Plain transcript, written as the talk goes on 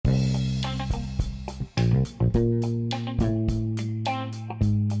Good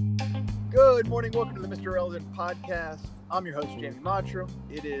morning. Welcome to the Mr. Relevant Podcast. I'm your host, Jamie Mottram.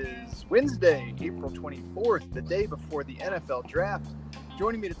 It is Wednesday, April 24th, the day before the NFL Draft.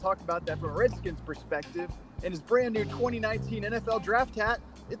 Joining me to talk about that from a Redskins perspective and his brand new 2019 NFL Draft hat,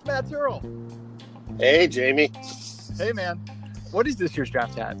 it's Matt Turrell. Hey, Jamie. Hey, man. What is this year's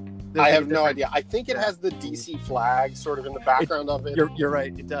draft hat? I have no idea. I think it has the DC flag sort of in the background of it. You're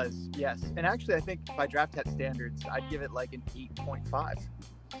right. It does. Yes. And actually, I think by draft hat standards, I'd give it like an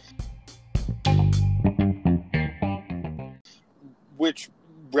 8.5. Which,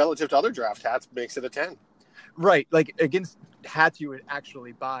 relative to other draft hats, makes it a 10. Right. Like, against hats you would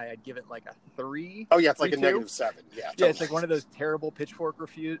actually buy, I'd give it like a 3. Oh, yeah. It's like a -7. Yeah. Totally. Yeah, it's like one of those terrible Pitchfork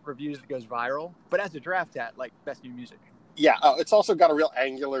reviews that goes viral. But as a draft hat, like, best new music. Yeah. It's also got a real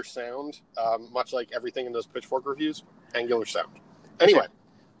angular sound, much like everything in those Pitchfork reviews. Angular sound. Anyway.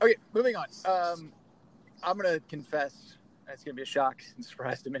 Okay, moving on. I'm going to confess, it's going to be a shock and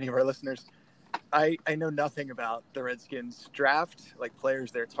surprise to many of our listeners. I know nothing about the Redskins draft, like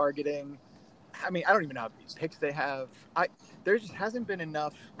players they're targeting. I mean, I don't even know how many picks they have. There just hasn't been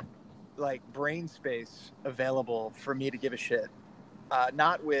enough like brain space available for me to give a shit.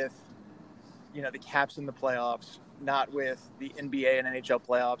 Not with, the Caps in the playoffs, not with the NBA and NHL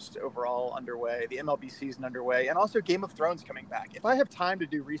playoffs overall underway, the MLB season underway, and also Game of Thrones coming back. If I have time to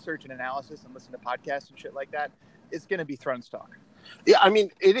do research and analysis and listen to podcasts and shit like that, it's going to be Thrones talk. Yeah, I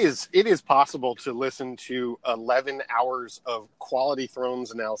mean, it is possible to listen to 11 hours of quality Thrones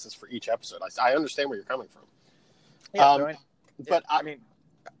analysis for each episode. I understand where you're coming from. Yeah, but I mean,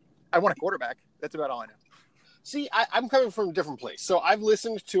 I want a quarterback. That's about all I know. See, I'm coming from a different place. So I've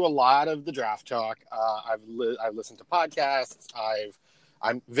listened to a lot of the draft talk. I've listened to podcasts.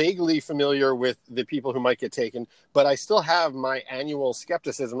 I'm vaguely familiar with the people who might get taken, but I still have my annual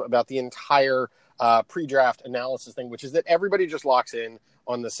skepticism about the entire pre-draft analysis thing, which is that everybody just locks in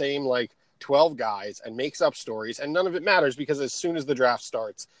on the same 12 guys and makes up stories, and none of it matters because as soon as the draft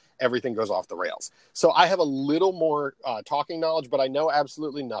starts, everything goes off the rails. So I have a little more talking knowledge, but I know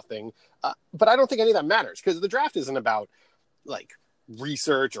absolutely nothing. But I don't think any of that matters because the draft isn't about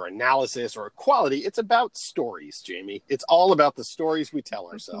research or analysis or quality. It's about stories, Jamie. It's all about the stories we tell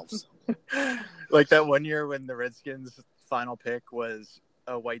ourselves. Like that one year when the Redskins' final pick was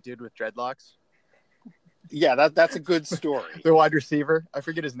a white dude with dreadlocks. Yeah, that's a good story. The wide receiver. I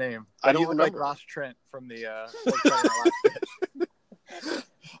forget his name. I don't remember. Like Ross Trent from the last pitch.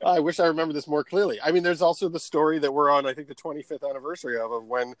 I wish I remember this more clearly. I mean, there's also the story that we're on, I think, the 25th anniversary of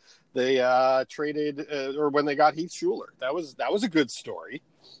when they traded or when they got Heath Schuler. That was a good story.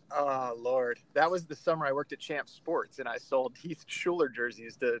 Oh, Lord. That was the summer I worked at Champ Sports, and I sold Heath Schuler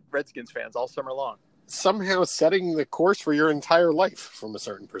jerseys to Redskins fans all summer long. Somehow setting the course for your entire life from a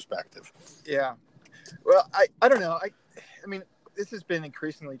certain perspective. Yeah. Well, I don't know. I mean, this has been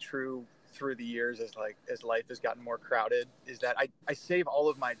increasingly true through the years as life has gotten more crowded, is that I save all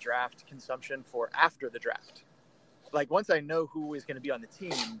of my draft consumption for after the draft. Like once I know who is going to be on the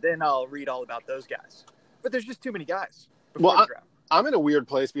team, then I'll read all about those guys. But there's just too many guys before the draft. I'm in a weird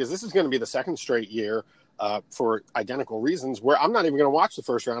place because this is going to be the second straight year for identical reasons where I'm not even going to watch the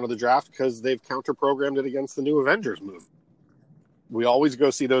first round of the draft because they've counter-programmed it against the new Avengers movie. We always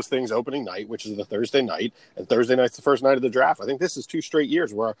go see those things opening night, which is the Thursday night, and Thursday night's the first night of the draft. I think this is 2 straight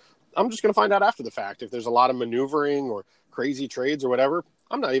years where I'm just going to find out after the fact. If there's a lot of maneuvering or crazy trades or whatever,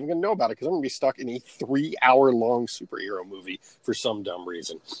 I'm not even going to know about it because I'm going to be stuck in a 3-hour-long superhero movie for some dumb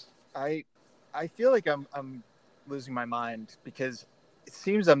reason. I feel like I'm losing my mind because it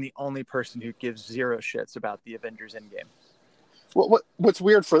seems I'm the only person who gives zero shits about the Avengers Endgame. Well, what's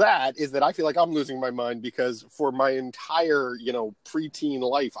weird for that is that I feel like I'm losing my mind because for my entire, preteen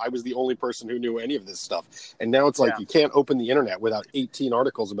life, I was the only person who knew any of this stuff. And now it's like you can't open the internet without 18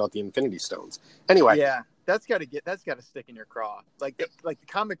 articles about the Infinity Stones. Anyway. Yeah, that's got to stick in your craw. Like the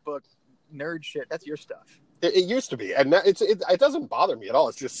comic book nerd shit, that's your stuff. It used to be, and it doesn't bother me at all.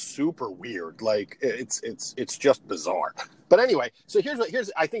 It's just super weird. Like it's just bizarre. But anyway, so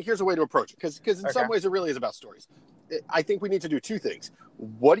I think here's a way to approach it because in some ways it really is about stories. I think we need to do 2 things.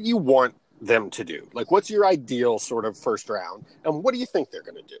 What do you want them to do? Like, what's your ideal sort of first round, and what do you think they're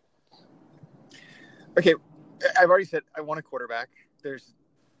going to do? Okay, I've already said I want a quarterback. There's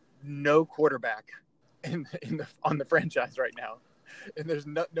no quarterback on the franchise right now. And there's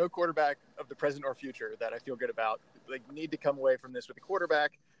no quarterback of the present or future that I feel good about. Like, need to come away from this with a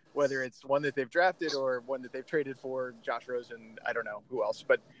quarterback, whether it's one that they've drafted or one that they've traded for, Josh Rosen, I don't know who else.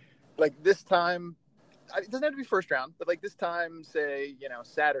 But, like, this time, it doesn't have to be first round, but, like, this time, say,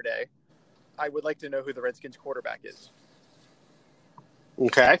 Saturday, I would like to know who the Redskins quarterback is.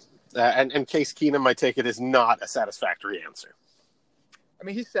 Okay. And Case Keenum, I take it, is not a satisfactory answer. I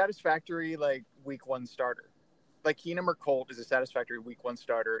mean, he's satisfactory like week 1 starter. Like Keenum or Colt is a satisfactory week 1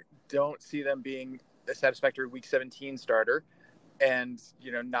 starter. Don't see them being a satisfactory week 17 starter, and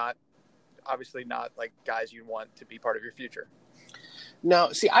not obviously not like guys you want to be part of your future.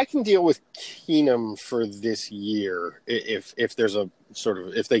 Now, see, I can deal with Keenum for this year if there's a sort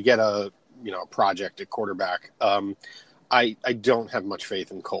of if they get a project at quarterback. I don't have much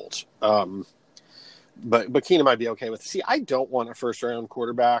faith in Colt. But Keenum I'd be okay with. See, I don't want a first round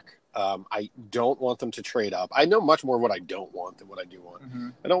quarterback. I don't want them to trade up. I know much more what I don't want than what I do want. Mm-hmm.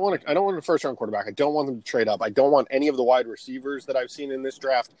 I don't want a first round quarterback. I don't want them to trade up. I don't want any of the wide receivers that I've seen in this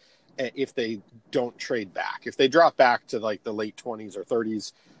draft if they don't trade back. If they drop back to like the late 20s or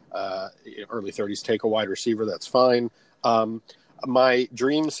 30s, early 30s, take a wide receiver, that's fine. My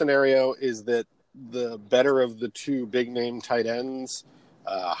dream scenario is that the better of the two big name tight ends,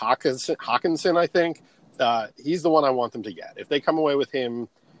 Hawkinson, I think, he's the one I want them to get. If they come away with him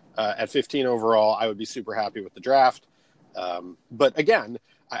at 15 overall, I would be super happy with the draft. But again,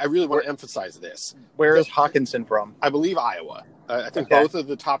 I really want to emphasize this. Where is Hawkinson from? I believe Iowa. I think both of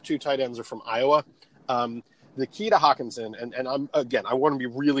the top 2 tight ends are from Iowa. The key to Hawkinson, and I want to be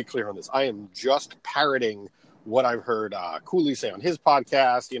really clear on this. I am just parroting what I've heard Cooley say on his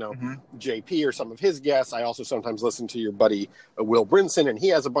podcast, JP or some of his guests. I also sometimes listen to your buddy Will Brinson, and he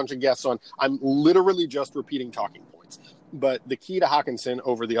has a bunch of guests on. I'm literally just repeating talking points. But the key to Hawkinson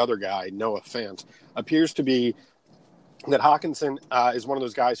over the other guy, Noah Fant, appears to be that Hawkinson is one of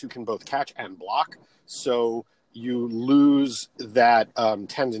those guys who can both catch and block. So you lose that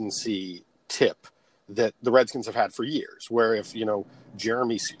tendency tip that the Redskins have had for years, where if,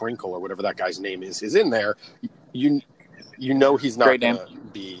 Jeremy Sprinkle or whatever that guy's name is in there, he's not going to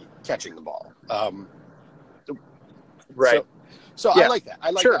be catching the ball. Right. So yeah. I like that.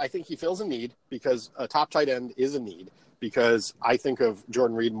 Sure. That. I think he fills a need because a top tight end is a need because I think of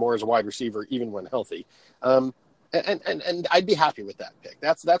Jordan Reed more as a wide receiver, even when healthy. And I'd be happy with that pick.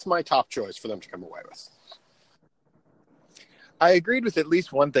 That's my top choice for them to come away with. I agreed with at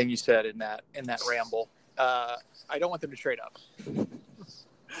least one thing you said in that ramble. I don't want them to trade up.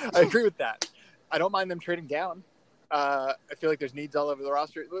 I agree with that. I don't mind them trading down. I feel like there's needs all over the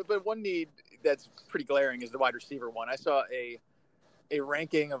roster, but one need that's pretty glaring is the wide receiver one. I saw a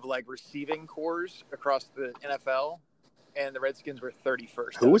ranking of like receiving cores across the NFL, and the Redskins were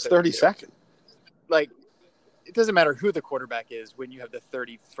 31st. Who was 32nd? Like, it doesn't matter who the quarterback is when you have the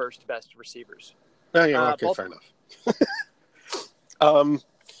 31st best receivers. Oh, yeah, okay, fair enough.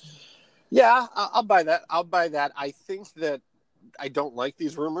 Yeah, I'll buy that. I think that I don't like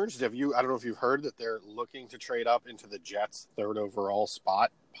these rumors. I don't know if you've heard that they're looking to trade up into the Jets' 3rd overall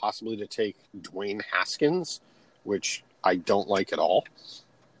spot, possibly to take Dwayne Haskins, which I don't like at all.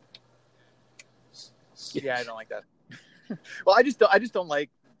 Yeah, I don't like that. Well, I just don't like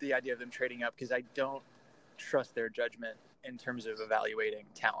the idea of them trading up because I don't trust their judgment in terms of evaluating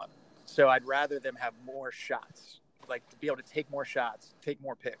talent. So I'd rather them have more shots, like to be able to take more shots, take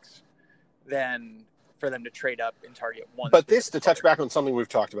more picks, than for them to trade up and target one. But this, to touch back on something we've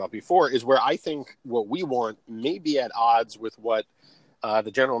talked about before, is where I think what we want may be at odds with what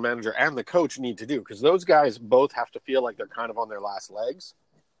the general manager and the coach need to do, because those guys both have to feel like they're kind of on their last legs.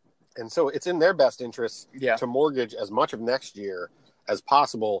 And so it's in their best interest to mortgage as much of next year as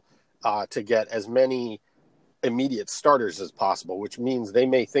possible to get as many immediate starters as possible, which means they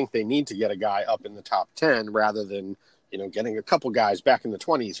may think they need to get a guy up in the top 10 rather than, getting a couple guys back in the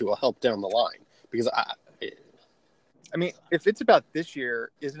 20s who will help down the line. Because I mean, if it's about this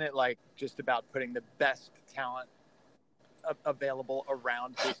year, isn't it like just about putting the best talent available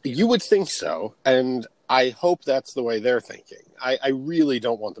around this team? You would think so, and I hope that's the way they're thinking. I really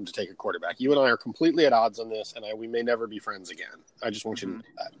don't want them to take a quarterback. You and I are completely at odds on this, and we may never be friends again. I just want you to know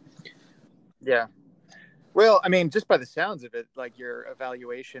that. Yeah. Well, I mean, just by the sounds of it, like your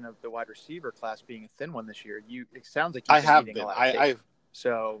evaluation of the wide receiver class being a thin one this year, it sounds like you've been eating a lot of tape.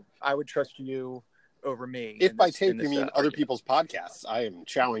 So I would trust you over me. If by tape you mean other people's podcasts, I am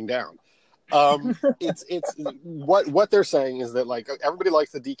chowing down. It's what they're saying is that like everybody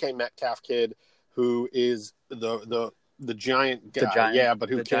likes the DK Metcalf kid who is the giant guy, but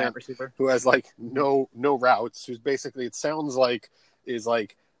who can't, who has like no routes, who's basically, it sounds like is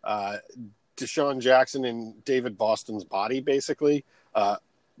like Deshaun Jackson in David Boston's body, basically,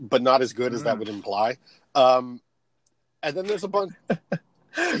 but not as good as that would imply. And then there's a bunch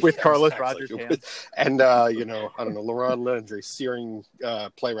with Carlos Rogers hands. And I don't know, Laurent Landry, searing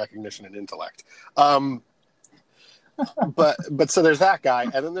play recognition and intellect. but so there's that guy,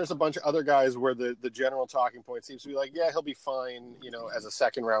 and then there's a bunch of other guys where the general talking point seems to be like, yeah, he'll be fine, as a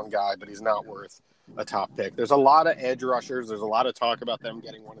second round guy, but he's not worth a top pick. There's a lot of edge rushers. There's a lot of talk about them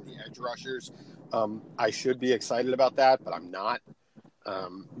getting one of the edge rushers. I should be excited about that, but I'm not.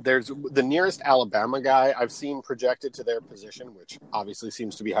 There's the nearest Alabama guy I've seen projected to their position, which obviously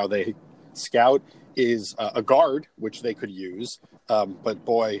seems to be how they scout, is a guard, which they could use. But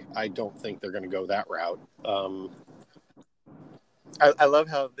boy, I don't think they're going to go that route. I love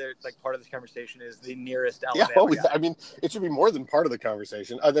how they're like part of this conversation is the nearest Alabama guy. I mean, it should be more than part of the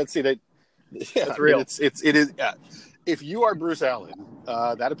conversation. Let's see that. Yeah, that's real. It is. Yeah. If you are Bruce Allen,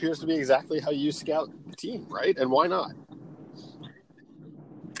 that appears to be exactly how you scout the team, right? And why not?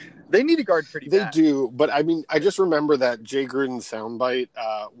 They need a guard pretty bad. They do, but I mean, I just remember that Jay Gruden soundbite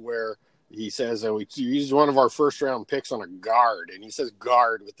where he says, "Oh, we used one of our first-round picks on a guard," and he says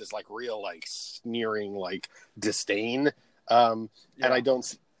 "guard" with this like real like sneering like disdain. And I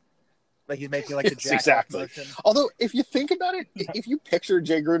don't like he's making like the jack exactly. motion. Although, if you think about it, if you picture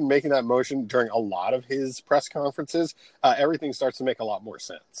Jay Gruden making that motion during a lot of his press conferences, everything starts to make a lot more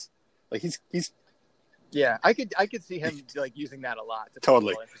sense. Like he's. Yeah, I could see him like using that a lot.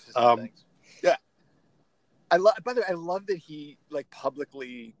 Totally. Yeah. By the way, I love that he like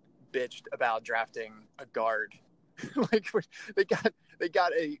publicly bitched about drafting a guard. Like they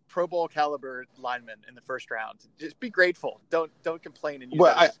got a Pro Bowl caliber lineman in the first round. Just be grateful. Don't complain. And use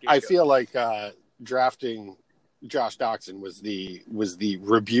I feel like drafting Josh Doxson was the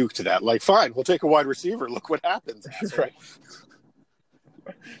rebuke to that. Like, fine, we'll take a wide receiver. Look what happens. Right.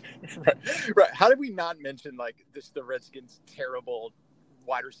 Right. How did we not mention like the Redskins' terrible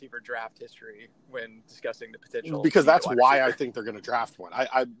wide receiver draft history when discussing the potential? Because that's why I think they're going to draft one.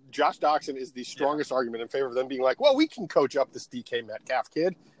 Josh Doxson is the strongest argument in favor of them being like, well, we can coach up this DK Metcalf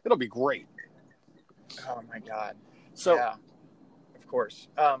kid. It'll be great. Oh my God. So, yeah, of course.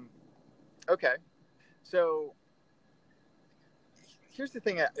 Okay. So here's the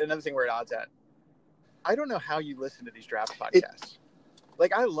thing. Another thing we're at odds at. I don't know how you listen to these draft podcasts.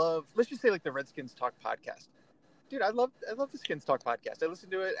 Let's just say like the Redskins Talk podcast. Dude, I love the Skins Talk podcast. I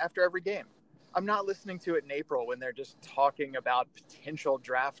listen to it after every game. I'm not listening to it in April when they're just talking about potential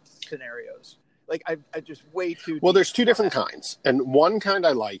draft scenarios. Like I just way too. Well, there's two different kinds, and one kind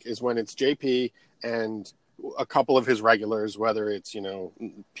I like is when it's JP and a couple of his regulars, whether it's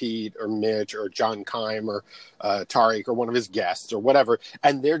Pete or Mitch or John Keim or Tariq or one of his guests or whatever,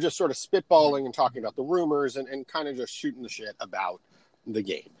 and they're just sort of spitballing and talking about the rumors and kind of just shooting the shit about the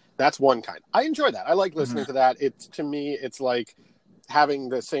game. That's one kind. I enjoy that. I like listening to that. To me, it's like having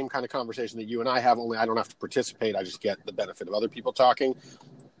the same kind of conversation that you and I have, only I don't have to participate. I just get the benefit of other people talking.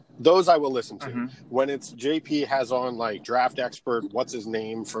 Those I will listen to. When it's JP has on like draft expert, what's his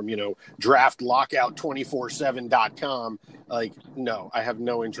name from, draftlockout247.com. Like, no, I have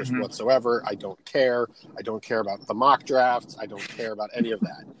no interest whatsoever. I don't care. I don't care about the mock drafts. I don't care about any of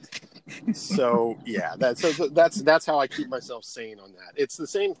that. So yeah, that's how I keep myself sane on that. It's the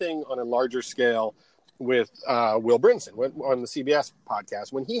same thing on a larger scale with Will Brinson on the CBS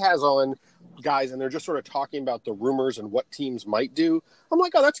podcast when he has on guys and they're just sort of talking about the rumors and what teams might do. I'm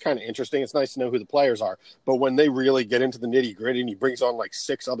like, oh, that's kind of interesting. It's nice to know who the players are. But when they really get into the nitty gritty and he brings on like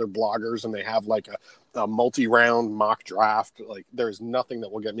 6 other bloggers and they have like a multi-round mock draft, like there's nothing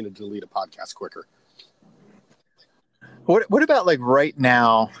that will get me to delete a podcast quicker. What about like right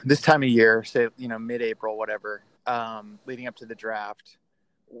now, this time of year, say, mid-April, whatever, leading up to the draft,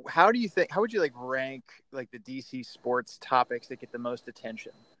 how would you like rank like the DC sports topics that get the most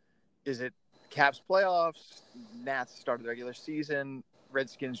attention? Is it Caps playoffs, Nats start of the regular season,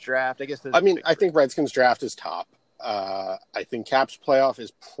 Redskins draft? I guess I think Redskins draft is top. I think Caps playoff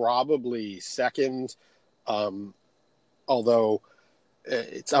is probably second. Although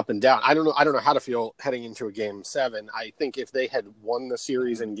it's up and down. I don't know how to feel heading into a game 7. I think if they had won the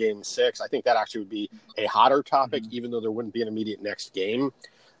series in game 6, I think that actually would be a hotter topic, even though there wouldn't be an immediate next game.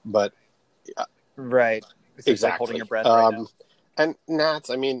 But right, it's exactly, like holding your breath. Right now. And Nats.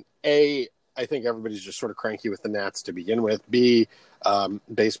 I mean, I think everybody's just sort of cranky with the Nats to begin with. B,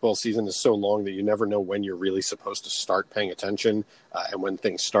 baseball season is so long that you never know when you're really supposed to start paying attention and when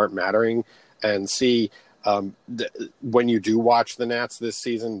things start mattering. And C, when you do watch the Nats this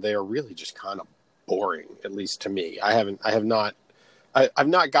season, they are really just kind of boring, at least to me. I've not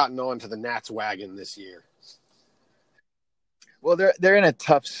gotten on to the Nats wagon this year. Well, they're in a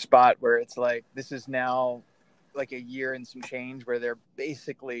tough spot where it's like this is now like a year and some change where they're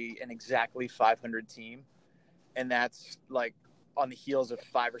basically an exactly 500 team, and that's like on the heels of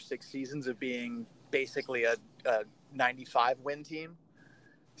 5 or 6 seasons of being basically a 95 win team.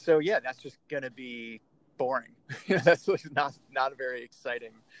 So yeah, that's just gonna be boring. That's like not a very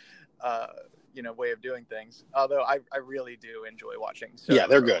exciting, way of doing things. Although I really do enjoy watching. Yeah,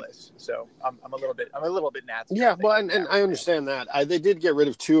 they're good. So I'm a little bit Nats. Yeah, well, and I understand that. They did get rid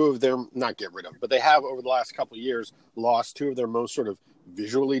of but they have over the last couple of years lost two of their most sort of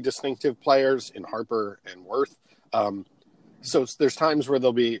visually distinctive players in Harper and Worth. So there's times where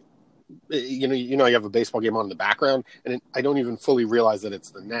they'll be, you have a baseball game on in the background, and I don't even fully realize that it's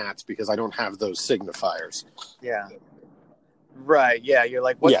the Nats because I don't have those signifiers. Yeah. Right. Yeah. You're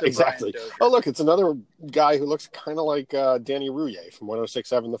like, what's exactly. Oh, look, it's another guy who looks kind of like Danny Rouillet from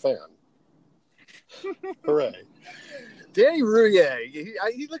 106.7 The Fan. Hooray. Danny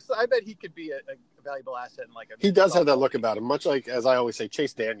Rouillet. He looks. I bet he could be a valuable asset in He does have that look about him, much like, as I always say,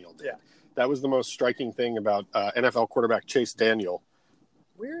 Chase Daniel did. Yeah. That was the most striking thing about NFL quarterback Chase Daniel.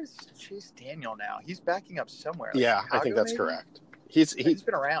 Where is Chase Daniel now? He's backing up somewhere. Yeah, Chicago, I think that's maybe? Correct. He's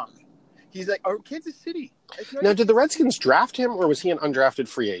been around. He's like, Kansas City. Now, did the Redskins draft him, or was he an undrafted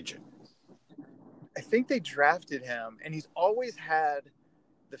free agent? I think they drafted him, and he's always had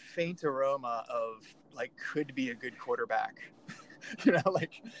the faint aroma of like could be a good quarterback.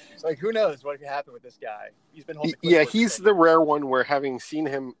 Like who knows what could happen with this guy? He's been holding. Yeah, he's the rare one where, having seen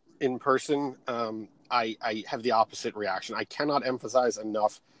him in person, I have the opposite reaction. I cannot emphasize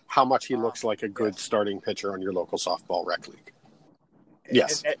enough how much he looks like a good starting pitcher on your local softball rec league.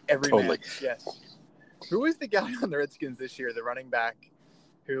 Yes, totally. Man. Yes. Who was the guy on the Redskins this year, the running back,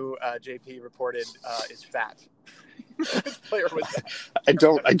 who JP reported is fat? Which player was that?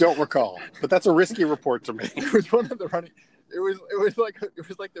 I don't recall, but that's a risky report to make. It was one of the running. It was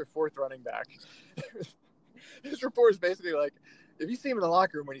like their fourth running back. His report is basically like, if you see him in the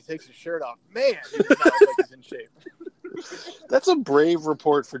locker room when he takes his shirt off, man, he does not look like he's in shape. That's a brave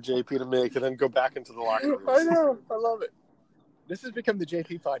report for JP to make, and then go back into the locker room. I know. I love it. This has become the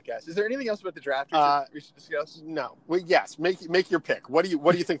JP podcast. Is there anything else about the draft we should discuss? No. Well, yes. Make your pick. What do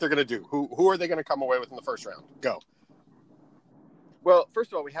you think they're going to do? Who are they going to come away with in the first round? Go. Well,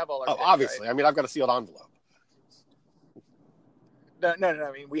 first of all, we have all our picks, obviously. Right? I mean, I've got a sealed envelope. No.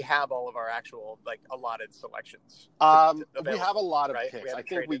 I mean, we have all of our actual allotted selections. We have a lot of picks. I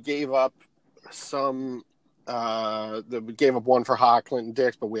think we gave up some. We gave up one for Hawk, Clinton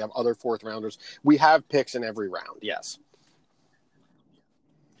Dix, but we have other fourth rounders. We have picks in every round. Yes.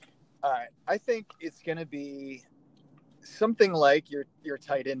 All right. I think it's going to be something like your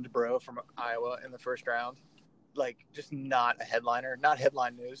tight end bro from Iowa in the first round. Like, just not a headliner, not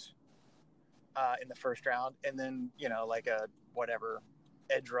headline news in the first round. And then, like a whatever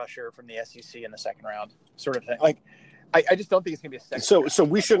edge rusher from the SEC in the second round sort of thing. Like, I just don't think it's going to be a second round. So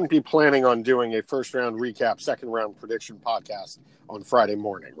we shouldn't be planning on doing a first round recap, second round prediction podcast on Friday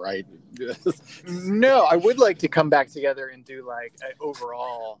morning, right? No, I would like to come back together and do like an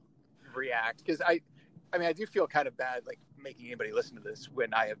overall react, because I do feel kind of bad making anybody listen to this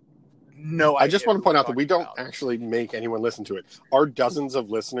when I have no idea. I just want to point out that we don't actually make anyone listen to it. Our dozens of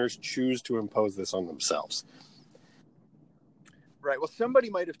listeners choose to impose this on themselves. Right. Well, somebody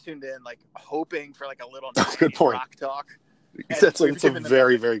might have tuned in hoping for a little good point. rock talk. That's a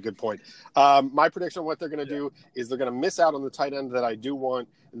very, very good point. My prediction on what they're going to do is they're going to miss out on the tight end that I do want,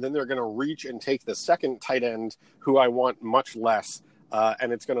 and then they're going to reach and take the second tight end who I want much less.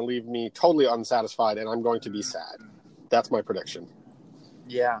 And it's going to leave me totally unsatisfied, and I'm going to be sad. That's my prediction.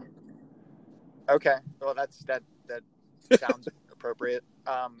 Yeah. Okay. Well, that sounds appropriate.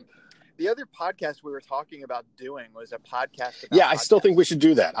 The other podcast we were talking about doing was a podcast about I still think we should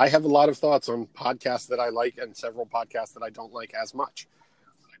do that. I have a lot of thoughts on podcasts that I like and several podcasts that I don't like as much.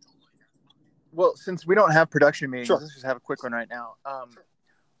 Well, since we don't have production meetings, sure. Let's just have a quick one right now.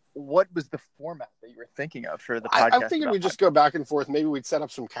 What was the format that you were thinking of for the podcast? I'm thinking we'd just go back and forth. Maybe we'd set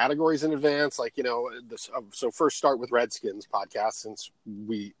up some categories in advance, so first start with Redskins podcast, since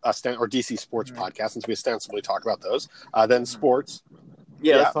we or DC Sports podcast, since we ostensibly talk about those. Then sports.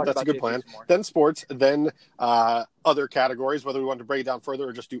 Yeah, that's a good plan. Then sports, then other categories, whether we want to break it down further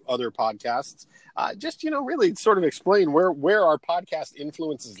or just do other podcasts. Just really sort of explain where our podcast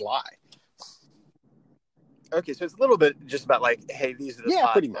influences lie. Okay, so it's a little bit just about hey, these are the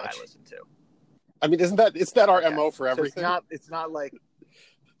pods pretty much. that I listen to. I mean, isn't that our MO for everything? So it's not like.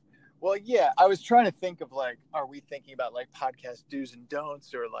 Well, yeah, I was trying to think of are we thinking about podcast do's and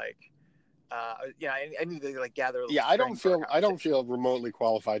don'ts, or I need to gather. I don't feel remotely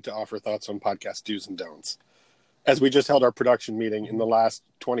qualified to offer thoughts on podcast do's and don'ts, as we just held our production meeting in the last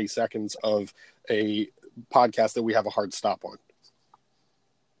 20 seconds of a podcast that we have a hard stop on.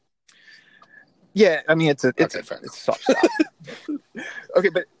 Yeah, I mean it's a soft stop. Okay,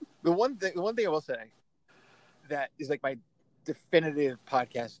 but the one thing I will say that is my definitive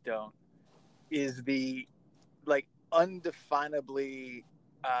podcast don't is the like undefinably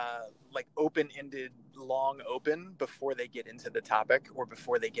like open-ended long open before they get into the topic or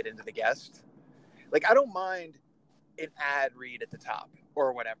before they get into the guest. Like, I don't mind an ad read at the top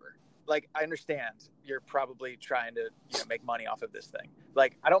or whatever. Like, I understand you're probably trying to, make money off of this thing.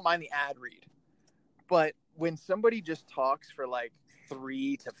 Like, I don't mind the ad read. But when somebody just talks for like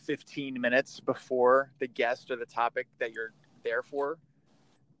 3 to 15 minutes before the guest or the topic that you're there for,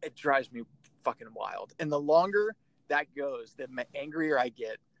 it drives me fucking wild. And the longer that goes, the angrier I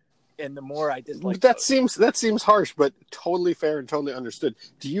get, and the more I dislike. That seems harsh, but totally fair and totally understood.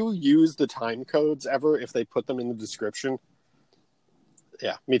 Do you use the time codes ever if they put them in the description?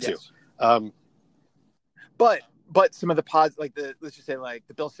 Yeah, me too. Yes. But some of the pods, like let's just say like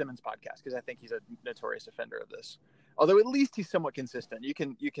the Bill Simmons podcast, because I think he's a notorious offender of this. Although at least he's somewhat consistent. You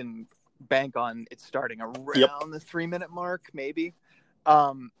can bank on it starting around the 3-minute mark, maybe.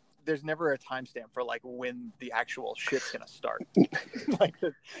 There's never a timestamp for like when the actual shit's gonna start. like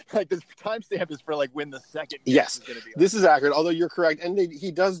the timestamp is for like when the second. Yes, is gonna be this is accurate. Although you're correct, and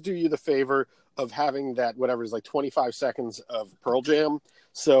he does do you the favor of having that whatever is like 25 seconds of Pearl Jam.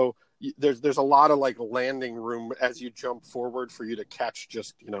 So there's a lot of like landing room as you jump forward for you to catch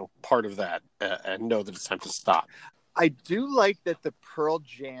just part of that and know that it's time to stop. I do like that the Pearl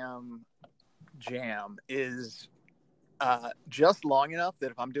Jam is just long enough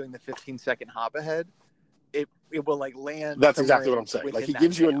that if I'm doing the 15-second hop ahead, it will like land. That's exactly what I'm saying. Like he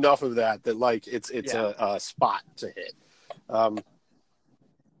gives you enough of that like it's a spot to hit.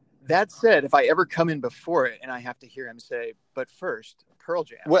 That said, if I ever come in before it and I have to hear him say, "But first, Pearl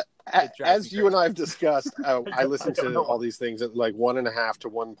Jam." Well, as you and I have discussed, I listen to all these things at like 1.5 to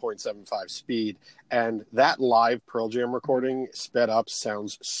 1.75 speed, and that live Pearl Jam recording sped up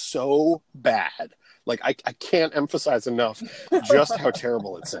sounds so bad. Like I can't emphasize enough just how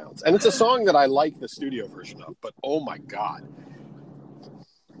terrible it sounds. And it's a song that I like the studio version of, but oh my God.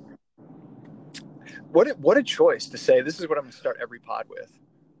 What a choice to say, this is what I'm going to start every pod with.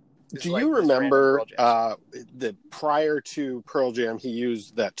 Do you remember that prior to Pearl Jam, he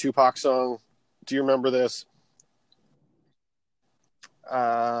used that Tupac song? Do you remember this?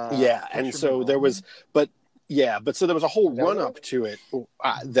 Yeah, and so there was, but so there was a whole run-up to it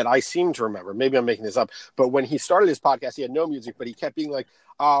that I seem to remember. Maybe I'm making this up, but when he started his podcast, he had no music, but he kept being like,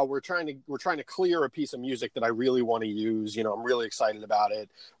 we're trying to clear a piece of music that I really want to use. I'm really excited about it.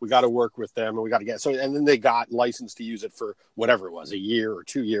 We got to work with them, and we got to get and then they got licensed to use it for whatever it was, a year or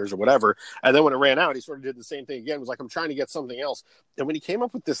 2 years or whatever. And then when it ran out, he sort of did the same thing again. It was like, I'm trying to get something else. And when he came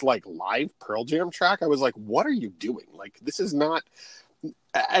up with this like live Pearl Jam track, I was like, what are you doing? Like, this is not.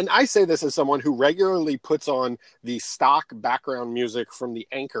 And I say this as someone who regularly puts on the stock background music from the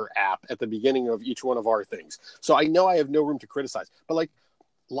Anchor app at the beginning of each one of our things. So I know I have no room to criticize. But like,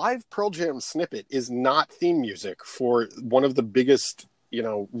 live Pearl Jam snippet is not theme music for one of the biggest,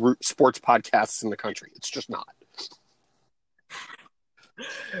 sports podcasts in the country. It's just not.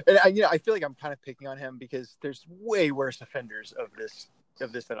 And I feel like I'm kind of picking on him because there's way worse offenders of this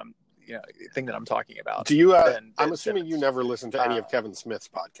that I'm. Thing that I'm talking about. Do you? I'm assuming you never listened to any of Kevin Smith's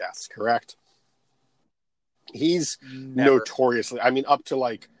podcasts, correct? He's notoriously. I mean, up to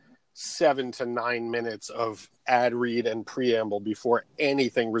like 7 to 9 minutes of ad read and preamble before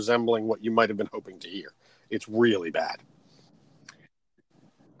anything resembling what you might have been hoping to hear. It's really bad.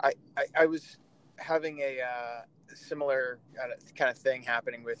 I was having a similar kind of thing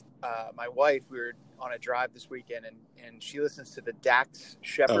happening with my wife. We were on a drive this weekend, and she listens to the Dax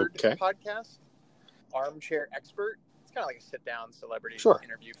Shepard podcast, Armchair Expert. It's kind of like a sit-down celebrity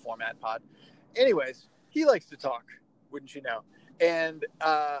interview format pod. Anyways, he likes to talk, wouldn't you know? And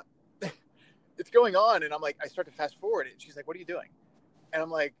it's going on, and I'm like, I start to fast forward, and she's like, "What are you doing?" And I'm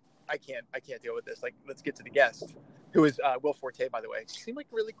like, I can't deal with this. Like, let's get to the guest, who is Will Forte, by the way. He seemed like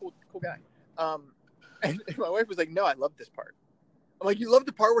a really cool guy. And my wife was like, "No, I love this part." I'm like, "You love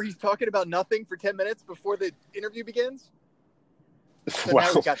the part where he's talking about nothing for 10 minutes before the interview begins?" So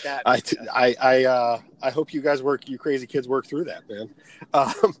now we got that. I hope you guys you crazy kids work through that, man.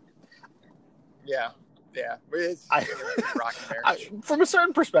 Yeah. It's a rocky marriage. From a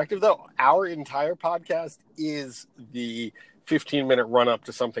certain perspective, though, our entire podcast is the 15-minute run-up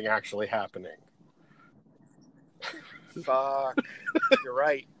to something actually happening. Fuck. You're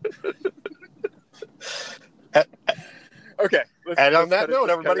right. Okay. And on that note,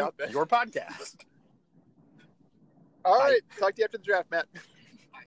 everybody, your podcast. All right. Talk to you after the draft, Matt.